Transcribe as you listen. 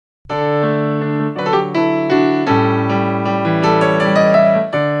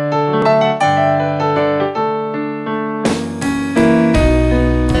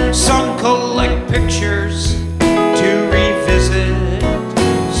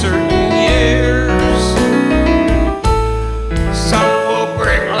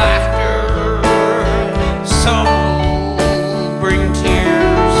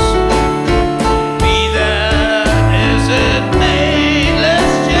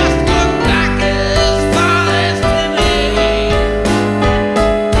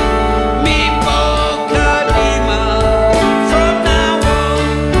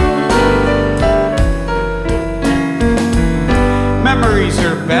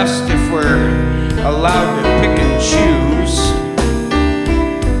best if we're allowed to pick and choose.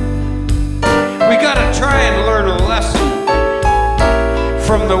 We gotta try and learn a lesson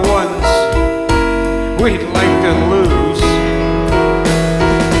from the ones we'd like to lose.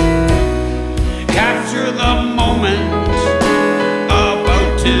 Capture the moment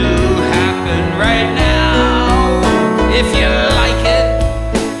about to happen right now. If you like it,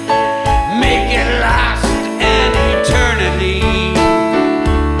 make it last an eternity.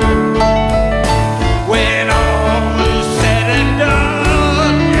 When all is said and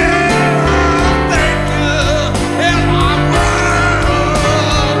done, yeah, thank you in my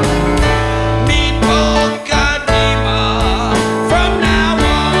world. Meatball Kadima from now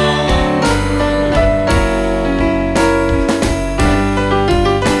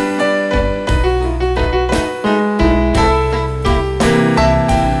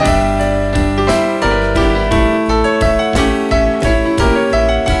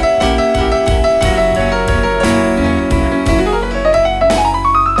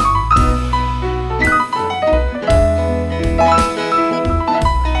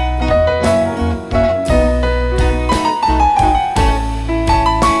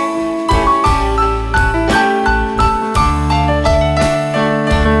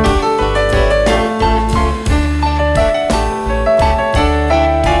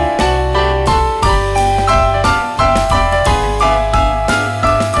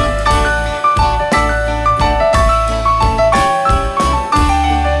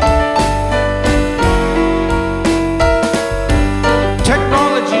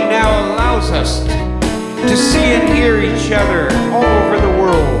to see and hear each other all over the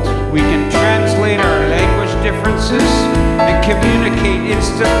world. We can translate our language differences and communicate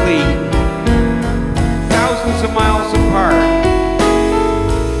instantly, thousands of miles apart.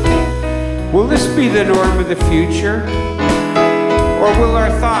 Will this be the norm of the future? Or will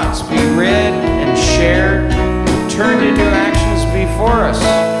our thoughts be read and shared, turned into actions before us?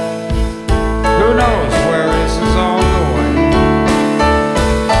 Who knows?